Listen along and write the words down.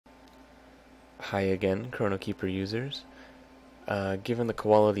Hi again, Chronokeeper users. Given the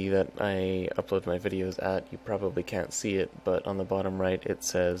quality that I upload my videos at, you probably can't see it, but on the bottom right it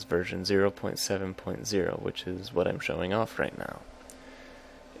says version 0.7.0, which is what I'm showing off right now.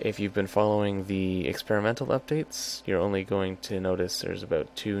 If you've been following the experimental updates, you're only going to notice there's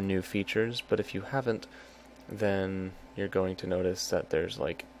about 2 new features, but if you haven't, then you're going to notice that there's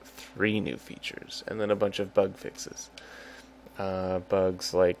like 3 new features, and then a bunch of bug fixes.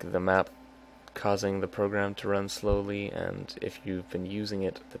 Bugs like the map causing the program to run slowly, and if you've been using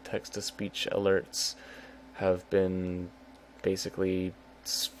it, the text-to-speech alerts have been basically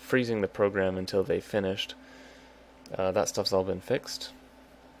freezing the program until they finished. That stuff's all been fixed.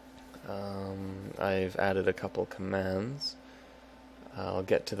 I've added a couple commands. I'll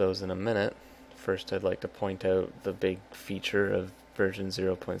get to those in a minute. First, I'd like to point out the big feature of version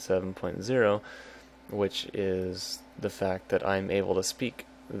 0.7.0, which is the fact that I'm able to speak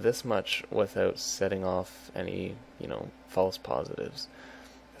this much without setting off any, false positives.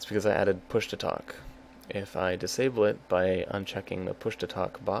 That's because I added push to talk. If I disable it by unchecking the push to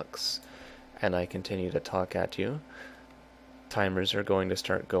talk box and I continue to talk at you, timers are going to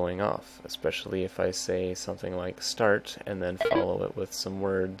start going off, especially if I say something like start and then follow it with some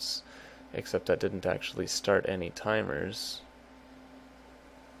words, except that didn't actually start any timers.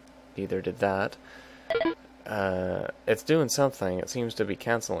 Neither did that. It's doing something. It seems to be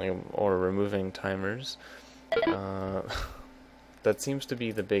canceling or removing timers. That seems to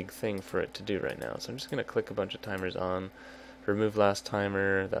be the big thing for it to do right now. So I'm just going to click a bunch of timers on. Remove last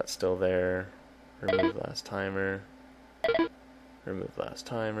timer. That's still there. Remove last timer. Remove last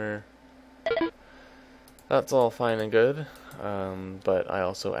timer. That's all fine and good. But I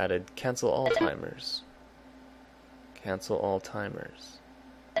also added cancel all timers. Cancel all timers.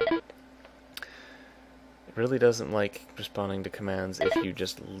 It really doesn't like responding to commands if you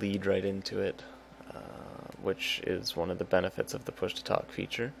just lead right into it, which is one of the benefits of the push-to-talk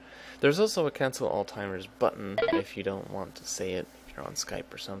feature. There's also a cancel all timers button if you don't want to say it, if you're on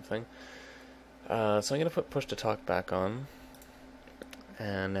Skype or something. So I'm going to put push-to-talk back on,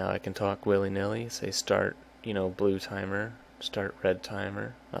 and now I can talk willy-nilly, say start, blue timer, start red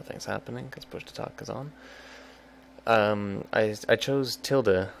timer. Nothing's happening because push-to-talk is on. I chose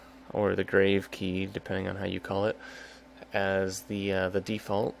tilde, or the grave key, depending on how you call it, as the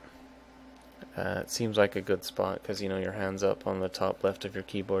default. It seems like a good spot because your hand's up on the top left of your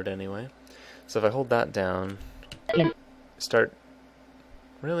keyboard anyway. So if I hold that down, start.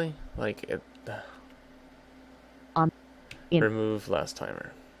 Really? Like it. Remove last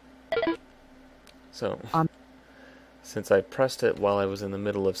timer. So since I pressed it while I was in the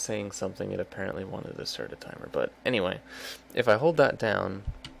middle of saying something, it apparently wanted to start a timer. But anyway, if I hold that down,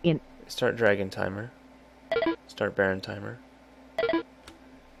 start dragon timer, start baron timer.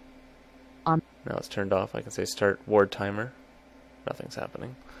 Now it's turned off. I can say start ward timer. Nothing's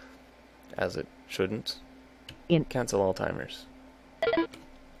happening, as it shouldn't. Cancel all timers.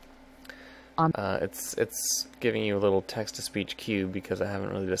 It's giving you a little text-to-speech cue because I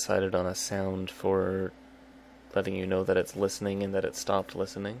haven't really decided on a sound for letting you know that it's listening and that it stopped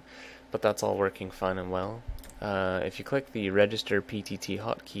listening, but that's all working fine and well. If you click the register PTT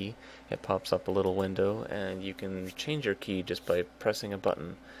hotkey, it pops up a little window, and you can change your key just by pressing a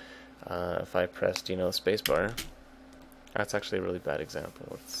button. If I pressed, spacebar, that's actually a really bad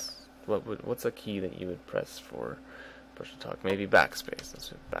example. What's a key that you would press for push to talk? Maybe backspace. Let's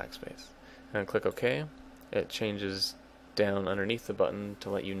do backspace. And click OK. It changes down underneath the button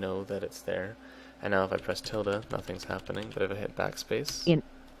to let you know that it's there. And now if I press tilde, nothing's happening. But if I hit backspace,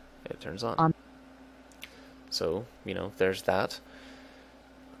 it turns on. So, there's that.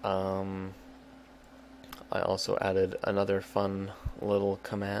 I also added another fun little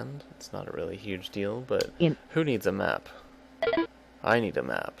command. It's not a really huge deal, but who needs a map? I need a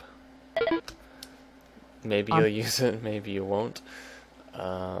map. Maybe you'll use it, maybe you won't.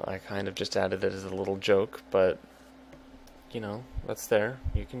 I kind of just added it as a little joke, but, that's there.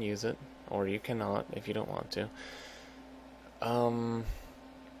 You can use it, or you cannot if you don't want to.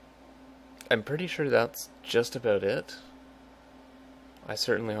 I'm pretty sure that's just about it. I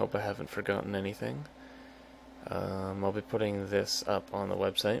certainly hope I haven't forgotten anything. I'll be putting this up on the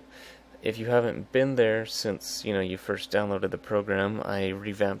website. If you haven't been there since, you first downloaded the program, I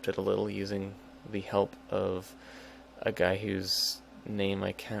revamped it a little using the help of a guy whose name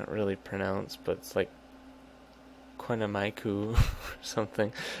I can't really pronounce, but it's like Quinamaiku or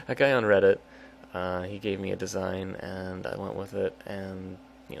something. A guy on Reddit. He gave me a design, and I went with it, and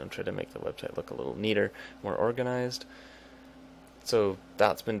tried to make the website look a little neater, more organized. So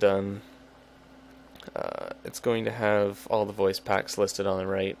that's been done. It's going to have all the voice packs listed on the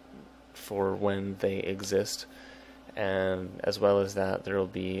right, for when they exist, and as well as that, there will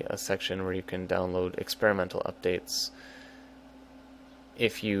be a section where you can download experimental updates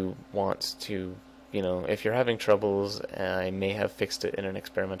if you want to. If you're having troubles, I may have fixed it in an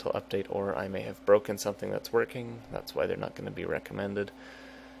experimental update, or I may have broken something that's working. That's why they're not going to be recommended.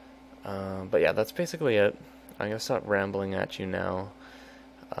 But yeah, that's basically it. I'm going to stop rambling at you now.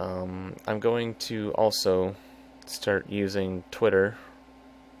 I'm going to also start using Twitter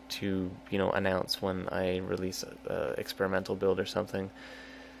to, announce when I release an experimental build or something,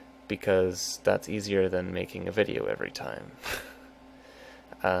 because that's easier than making a video every time.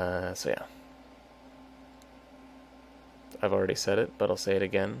 So yeah. I've already said it, but I'll say it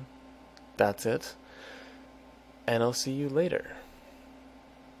again. That's it. And I'll see you later.